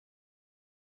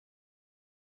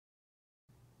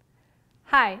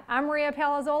Hi, I'm Maria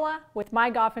Palazzola with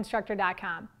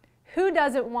MyGolfInstructor.com. Who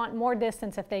doesn't want more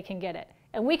distance if they can get it?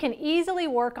 And we can easily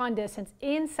work on distance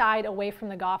inside away from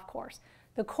the golf course.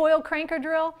 The Coil cranker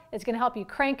drill is going to help you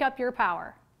crank up your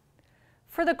power.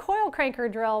 For the Coil cranker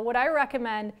drill, what I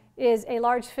recommend is a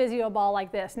large physio ball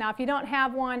like this. Now, if you don't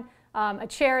have one, a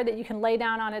chair that you can lay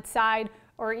down on its side,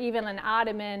 or even an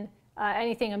ottoman,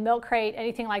 anything, a milk crate,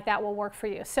 anything like that will work for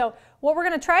you. So what we're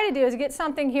going to try to do is get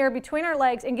something here between our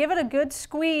legs and give it a good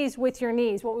squeeze with your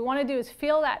knees. What we want to do is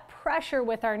feel that pressure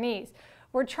with our knees.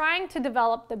 We're trying to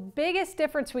develop the biggest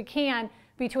difference we can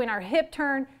between our hip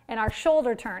turn and our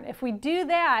shoulder turn. If we do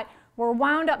that, we're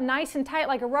wound up nice and tight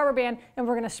like a rubber band, and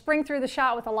we're going to spring through the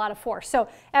shot with a lot of force. So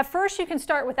at first you can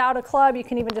start without a club. You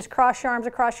can even just cross your arms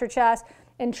across your chest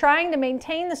and trying to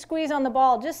maintain the squeeze on the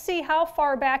ball. Just see how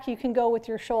far back you can go with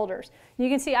your shoulders. You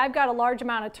can see I've got a large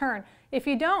amount of turn. If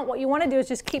you don't, what you want to do is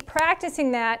just keep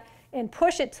practicing that and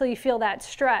push it till you feel that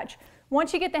stretch.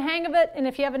 Once you get the hang of it, and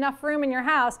if you have enough room in your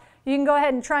house, you can go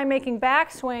ahead and try making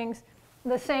back swings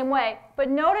the same way. But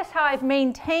notice how I've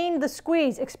maintained the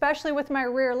squeeze, especially with my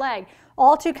rear leg.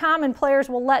 All too common, players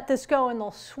will let this go and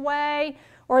they'll sway,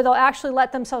 or they'll actually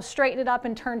let themselves straighten it up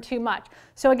and turn too much.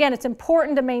 So again, it's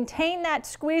important to maintain that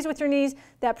squeeze with your knees,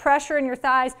 that pressure in your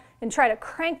thighs, and try to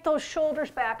crank those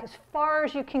shoulders back as far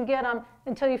as you can get them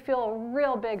until you feel a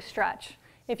real big stretch.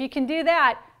 If you can do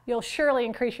that, you'll surely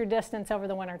increase your distance over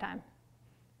the wintertime.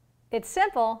 It's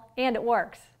simple and it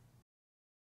works.